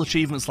 Collectible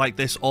achievements like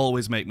this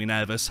always make me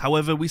nervous,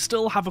 however we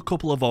still have a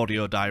couple of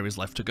audio diaries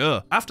left to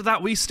go. After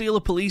that we steal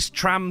a police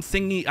tram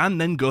thingy and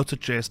then go to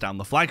chase down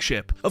the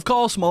flagship. Of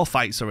course more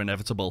fights are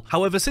inevitable,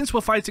 however since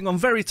we're fighting on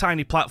very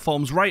tiny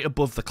platforms right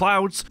above the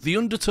clouds, the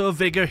Undertow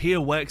Vigor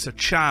here works a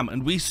charm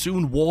and we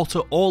soon water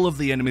all of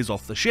the enemies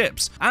off the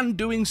ships, and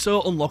doing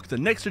so unlock the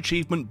next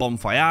achievement, Bon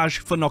Voyage,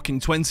 for knocking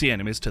 20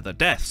 enemies to their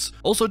deaths.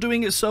 Also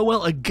doing it so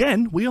well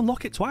again, we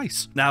unlock it twice.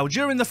 twice. Now,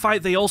 during the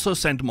fight, they also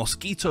send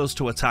mosquitoes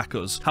to attack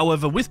us.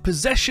 However, with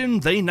possession,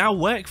 they now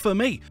work for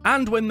me.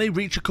 And when they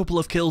reach a couple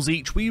of kills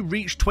each, we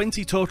reach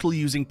 20 total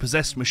using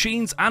possessed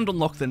machines and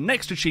unlock the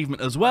next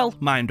achievement as well,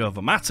 Mind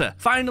Over Matter.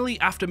 Finally,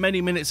 after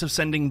many minutes of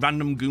sending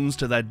random goons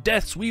to their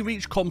deaths, we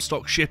reach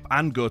Comstock's ship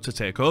and go to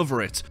take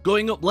over it,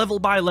 going up level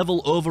by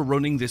level,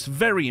 overrunning this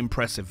very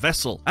impressive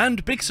vessel.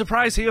 And big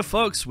surprise here,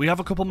 folks, we have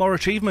a couple more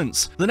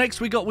achievements. The next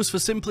we got was for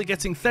simply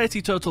getting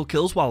 30 total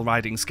kills while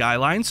riding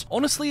skylines.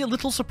 Honestly, a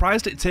little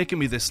surprised it taken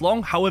me this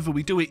long, however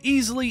we do it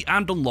easily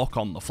and unlock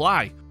on the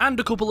fly. And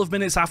a couple of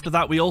minutes after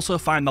that, we also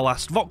find the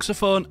last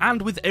voxophone,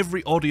 and with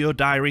every audio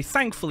diary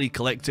thankfully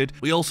collected,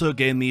 we also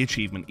gain the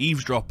achievement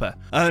Eavesdropper.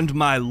 And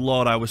my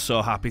lord, I was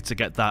so happy to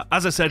get that.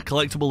 As I said,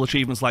 collectible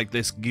achievements like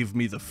this give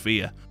me the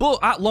fear. But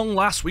at long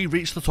last, we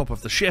reach the top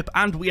of the ship,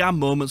 and we are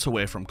moments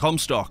away from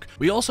Comstock.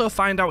 We also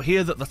find out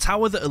here that the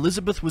tower that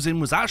Elizabeth was in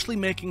was actually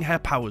making her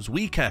powers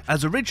weaker,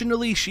 as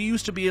originally she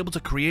used to be able to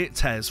create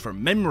tears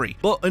from memory.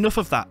 But enough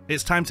of that,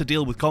 it's time to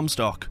deal with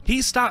Comstock.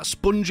 He starts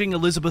sponging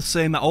Elizabeth,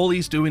 saying that all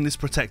he's doing is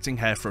protecting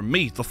her from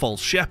me, the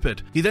false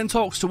shepherd. He then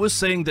talks to us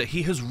saying that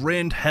he has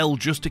rained hell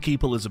just to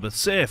keep Elizabeth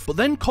safe, but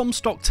then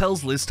Comstock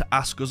tells Liz to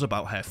ask us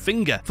about her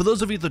finger. For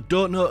those of you that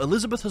don't know,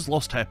 Elizabeth has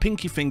lost her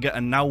pinky finger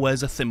and now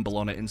wears a thimble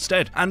on it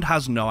instead, and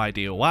has no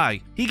idea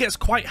why. He gets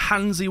quite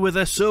handsy with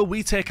her, so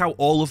we take out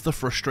all of the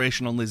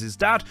frustration on Liz's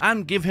dad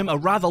and give him a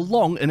rather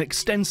long and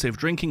extensive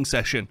drinking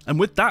session. And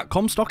with that,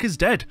 Comstock is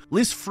dead.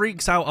 Liz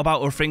freaks out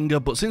about her finger,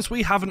 but since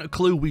we haven't a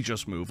clue, we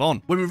just move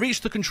on. When we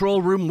reach the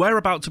control room, we're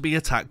about to be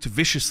attacked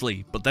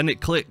viciously, but then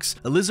it clicks.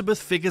 Elizabeth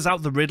figures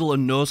out the riddle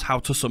and knows how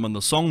to summon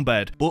the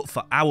songbird, but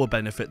for our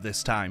benefit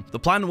this time. The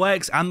plan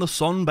works and the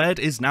songbird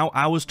is now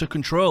ours to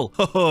control.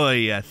 Oh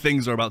yeah,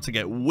 things are about to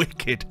get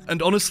wicked.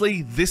 And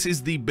honestly, this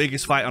is the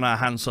biggest fight on our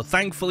hands, so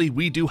thankfully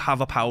we do have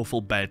a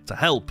powerful bird to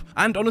help.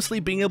 And honestly,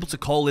 being able to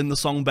call in the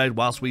songbird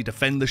whilst we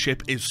defend the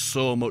ship is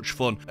so much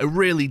fun. A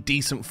really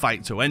decent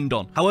fight to end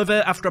on.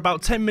 However, after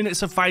about 10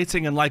 minutes of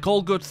fighting, and like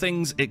all good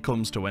things, it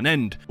comes to an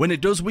end. When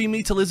it does, we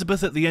meet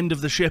Elizabeth at the end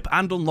of the ship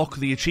and unlock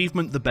the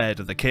achievement, the Bird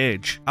of the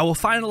Cage. Our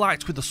final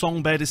act with the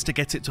songbird is to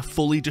get it to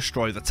fully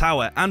destroy the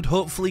tower and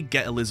hopefully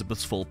get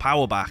Elizabeth's full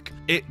power back.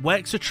 It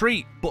works a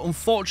treat, but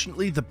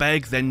unfortunately the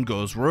Berg then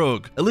goes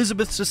rogue.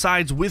 Elizabeth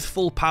decides with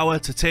full power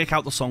to take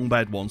out the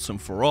songbird once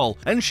and for all,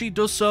 and she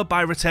does so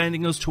by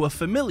returning us to a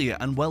familiar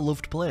and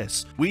well-loved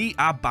place. We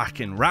are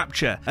back in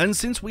Rapture, and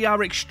since we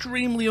are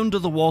extremely under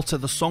the water,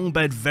 the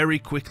songbird very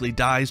quickly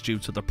dies due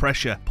to the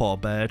pressure. Poor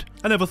bird.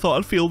 I never thought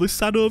I'd feel this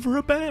sad over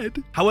a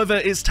bird. However,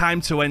 it's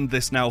time to end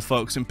this now,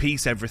 folks, and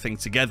piece everything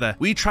together.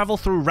 We travel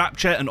through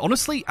Rapture, and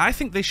honestly, I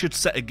think they should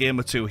set a game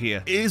or two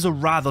here. It is a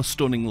rather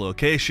stunning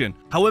location.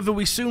 However,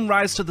 we soon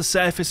rise to the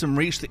surface and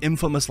reach the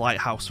infamous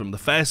lighthouse from the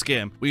first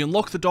game. We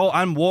unlock the door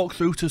and walk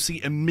through to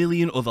see a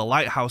million other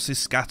lighthouses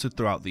scattered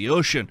throughout the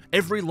ocean.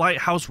 Every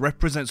lighthouse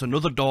represents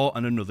another door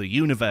and another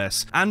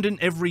universe, and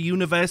in every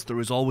universe there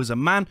is always a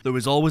man, there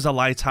is always a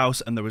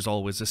lighthouse, and there is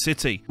always a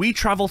city. We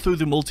travel through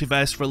the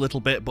multiverse for a little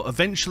bit, but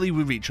eventually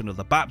we reach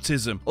another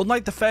baptism.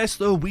 Unlike the first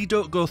though, we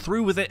don't go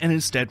through with it and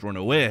instead run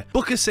away.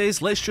 Booker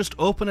says let's just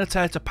open a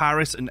tear to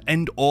Paris and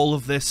end all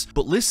of this,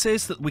 but Liz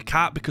says that we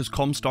can't because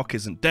Comstock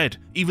isn't dead,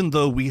 even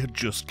though we had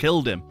just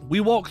killed him. We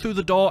walk through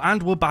the door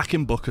and we're back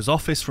in Booker's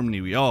office from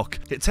New York.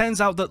 It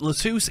turns out that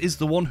Latouche is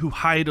the one who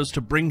hired us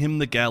to bring him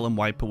the girl and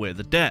wipe away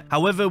the debt.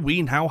 However,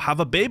 we now have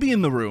a baby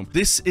in the room.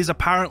 This is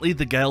apparently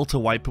the girl to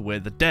wipe away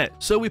the debt,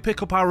 so we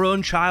pick up our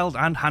own child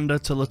and hand her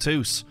to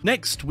Latouche.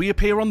 Next, we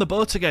appear on the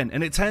boat again,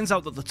 and it turns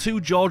out that the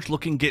two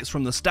George-looking gits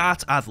from the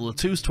start are the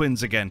Latouche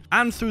twins again,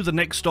 and through the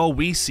next door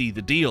we see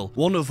the deal,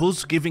 one of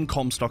us giving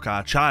Comstock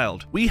our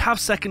child. We have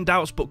second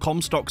doubts, but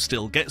Comstock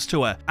still gets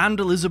to her, and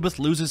Elizabeth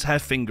loses her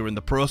finger in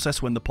the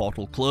process when the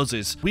portal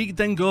closes. We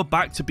then go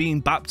back to being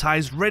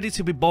baptized, ready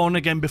to be born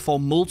again before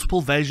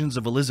multiple versions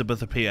of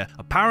Elizabeth appear.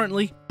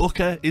 Apparently,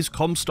 Booker is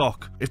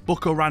Comstock. If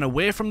Booker ran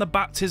away from the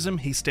baptism,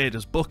 he stayed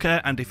as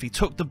Booker, and if he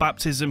took the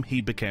baptism,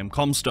 he became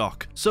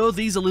Comstock. So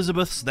these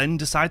Elizabeths then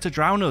decide to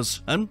drown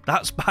us, and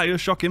that's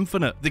Bioshock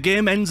Infinite. The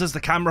game ends as the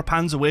camera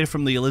pans away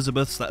from the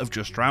Elizabeths that have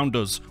just drowned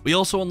us. We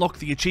also unlock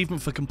the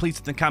achievement for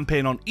completing the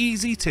campaign on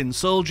Easy, Tin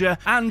Soldier,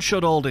 and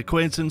Showed Old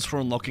Acquaintance for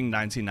unlocking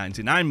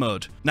 1999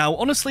 mode. Now,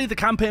 honestly, the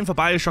campaign for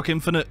Bioshock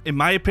Infinite, in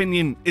my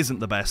opinion, isn't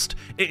the best.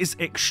 It is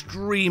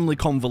extremely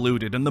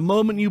convoluted, and the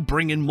moment you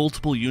bring in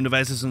multiple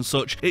universes and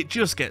such, it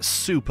just gets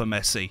super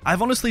messy.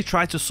 I've honestly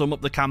tried to sum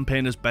up the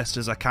campaign as best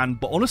as I can,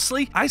 but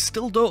honestly, I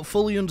still don't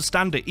fully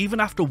understand it, even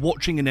after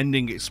watching an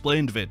ending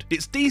explained vid.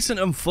 It's decent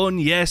and fun,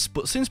 yes,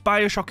 but since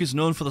Bioshock is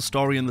known for the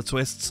story and the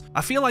twists,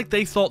 I feel like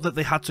they thought that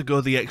they had to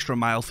go the extra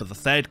mile for the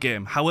third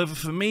game. However,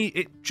 for me,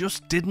 it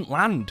just didn't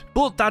land.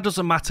 But that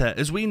doesn't matter,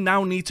 as we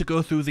now need to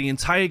go through the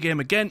entire game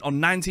again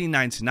on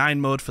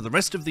 1999 mode for the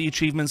rest of the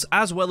achievements,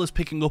 as well as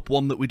picking up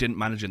one that we didn't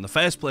manage in the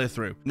first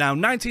playthrough. Now,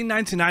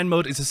 1999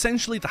 mode is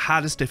essentially the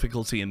hardest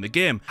difficulty in the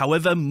game.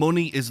 However,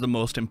 money is the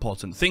most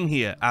important thing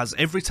here, as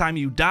every time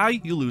you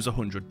die, you lose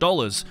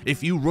 $100.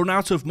 If you run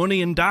out of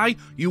money and die,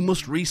 you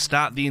must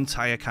restart the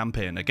entire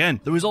campaign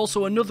again. There is is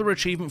also another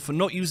achievement for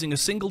not using a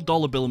single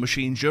dollar bill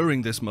machine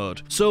during this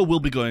mode, so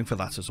we'll be going for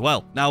that as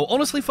well. Now,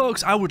 honestly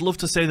folks, I would love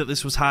to say that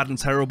this was hard and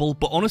terrible,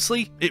 but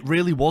honestly, it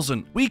really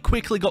wasn't. We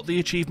quickly got the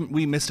achievement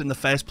we missed in the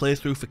first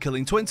playthrough for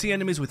killing 20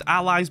 enemies with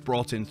allies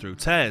brought in through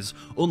tears,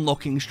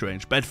 unlocking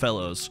strange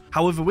bedfellows.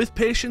 However, with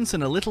patience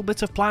and a little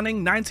bit of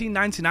planning,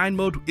 1999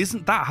 mode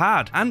isn't that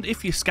hard, and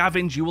if you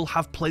scavenge, you will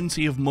have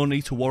plenty of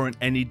money to warrant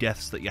any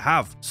deaths that you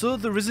have. So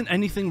there isn't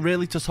anything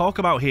really to talk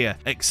about here,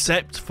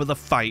 except for the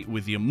fight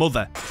with your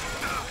mother.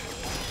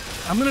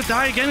 I'm gonna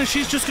die again and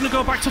she's just gonna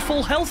go back to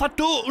full health. I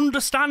don't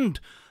understand.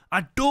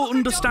 I don't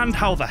understand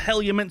how the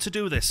hell you're meant to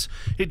do this.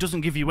 It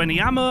doesn't give you any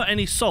ammo,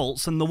 any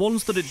salts, and the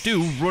ones that it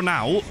do run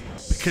out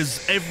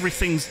because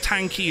everything's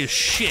tanky as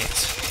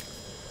shit.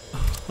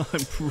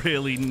 I'm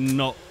really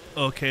not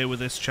okay with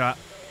this, chat.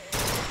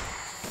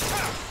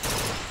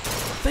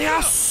 They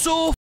are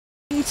so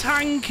f***ing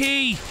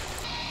tanky.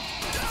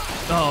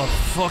 Oh,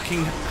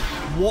 fucking...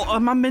 What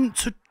am I meant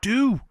to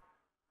do?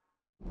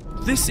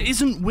 This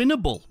isn't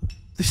winnable.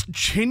 This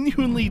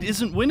genuinely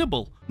isn't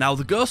winnable. Now,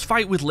 the ghost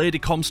fight with Lady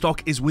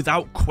Comstock is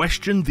without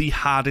question the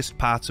hardest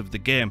part of the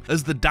game,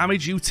 as the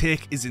damage you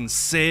take is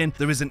insane,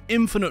 there is an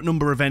infinite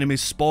number of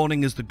enemies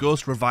spawning as the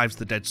ghost revives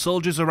the dead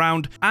soldiers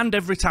around, and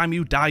every time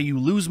you die you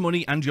lose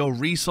money and your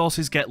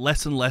resources get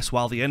less and less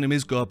while the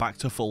enemies go back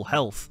to full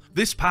health.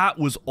 This part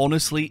was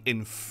honestly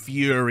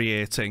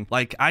infuriating.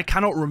 Like, I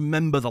cannot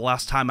remember the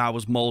last time I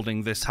was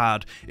molding this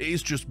hard. It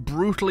is just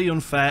brutally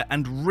unfair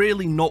and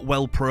really not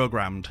well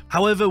programmed.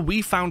 However,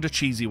 we found a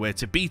cheesy way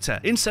to beat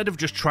her. Instead of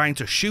just trying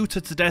to shoot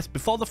her to death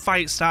before the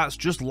fight starts,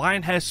 just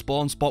line her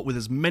spawn spot with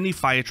as many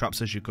fire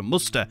traps as you can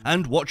muster,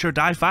 and watch her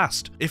die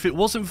fast. If it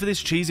wasn't for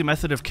this cheesy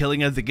method of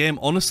killing her, the game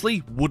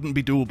honestly wouldn't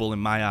be doable in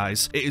my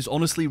eyes. It is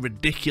honestly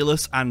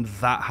ridiculous and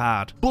that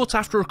hard. But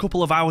after a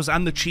couple of hours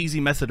and the cheesy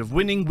method of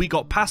winning, we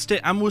got past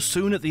it and was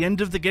soon at the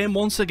end of the game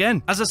once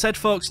again. As I said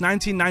folks,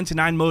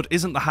 1999 mode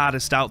isn't the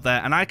hardest out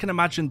there, and I can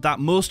imagine that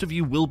most of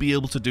you will be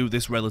able to do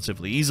this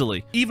relatively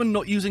easily. Even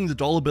not using the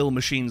dollar bill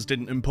machines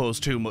didn't impose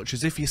too much,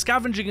 as if you're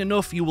scavenging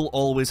enough you will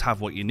always have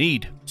what you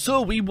need.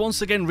 So we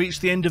once again reached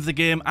the end of the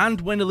game,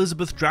 and when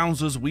Elizabeth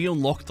drowns us, we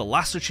unlock the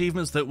last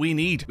achievements that we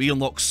need. We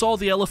unlock Saw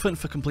the Elephant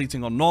for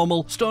completing on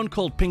normal, Stone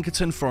Cold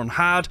Pinkerton for on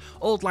hard,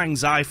 Old Lang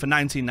Syne for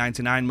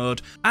 1999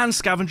 mode, and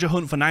Scavenger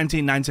Hunt for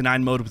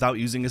 1999 mode without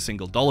using a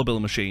single dollar bill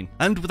machine.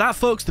 And with that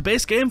folks, the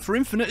base game for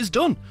Infinite is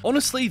done.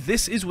 Honestly,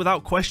 this is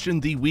without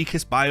question the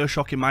weakest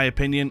Bioshock in my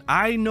opinion.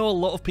 I know a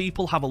lot of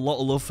people have a lot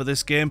of love for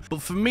this game,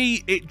 but for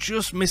me, it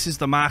just misses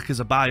the mark as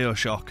a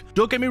Bioshock.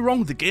 Don't get me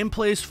wrong, the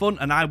gameplay is fun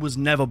and I was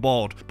never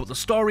bored, but the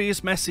story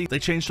is messy, they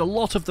changed a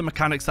lot of the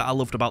mechanics that I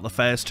loved about the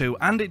first two,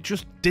 and it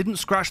just didn't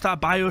scratch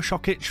that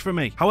Bioshock itch for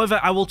me. However,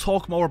 I will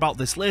talk more about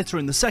this later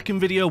in the second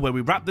video where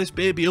we wrap this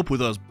baby up with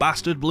those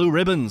bastard blue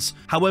ribbons.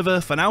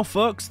 However, for now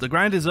folks, the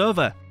grind is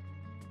over.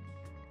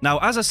 Now,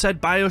 as I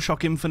said,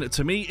 Bioshock Infinite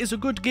to me is a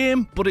good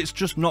game, but it's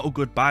just not a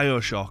good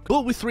Bioshock.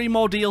 But with 3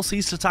 more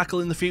DLCs to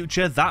tackle in the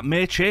future, that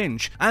may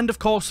change. And of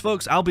course,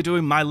 folks, I'll be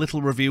doing my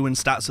little review and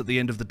stats at the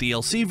end of the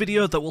DLC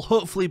video that will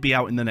hopefully be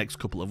out in the next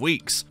couple of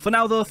weeks. For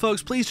now though,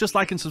 folks, please just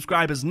like and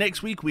subscribe, as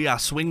next week we are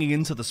swinging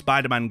into the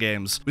Spider-Man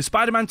games. With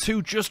Spider-Man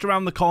 2 just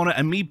around the corner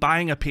and me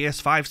buying a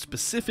PS5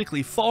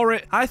 specifically for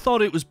it, I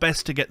thought it was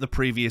best to get the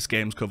previous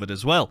games covered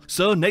as well.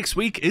 So next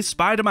week is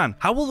Spider-Man.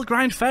 How will the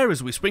grind fare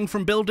as we swing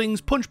from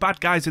buildings, punch bad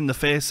guys in the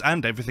face,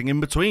 and everything in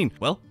between?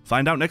 Well,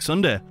 find out next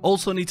Sunday.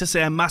 Also need to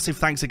say a massive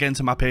thanks again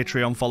to my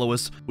Patreon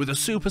followers, with a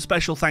super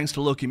special thanks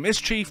to Loki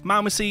Mischief,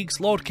 Malmaseeks,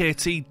 Lord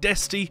KT,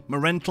 Desty,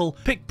 Marental,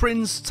 Pick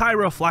Prince,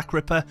 Tyro Flack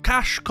Ripper,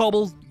 Cash,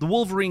 Cobble, The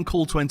Wolverine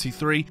Cool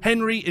 23,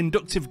 Henry,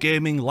 Inductive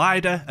Gaming,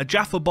 Lider,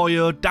 Ajaffa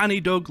Boyo,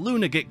 Danny Doug,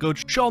 Luna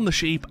Gitgudge, Sean the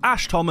Sheep,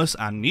 Ash Thomas,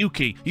 and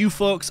Nuki. You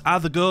folks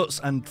are the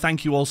goats, and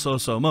thank you all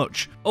so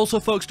much. Also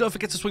folks, don't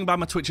forget to swing by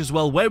my Twitch as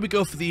well, where we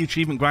go for the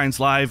achievement grinds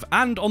live,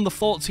 and on the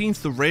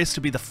 14th, the race to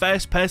be the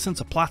first person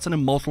to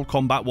platinum Mortal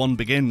Kombat 1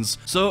 begins,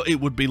 so it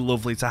would be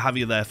lovely to have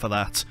you there for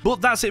that.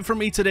 But that's it from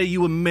me today,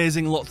 you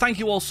amazing lot. Thank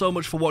you all so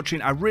much for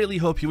watching. I really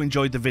hope you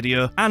enjoyed the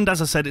video, and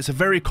as I said, it's a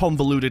very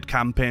convoluted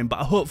campaign, but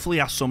hopefully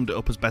I summed it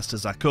up as best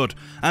as I could,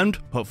 and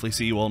hopefully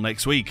see you all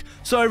next week.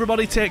 So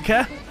everybody take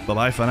care, bye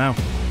bye for now.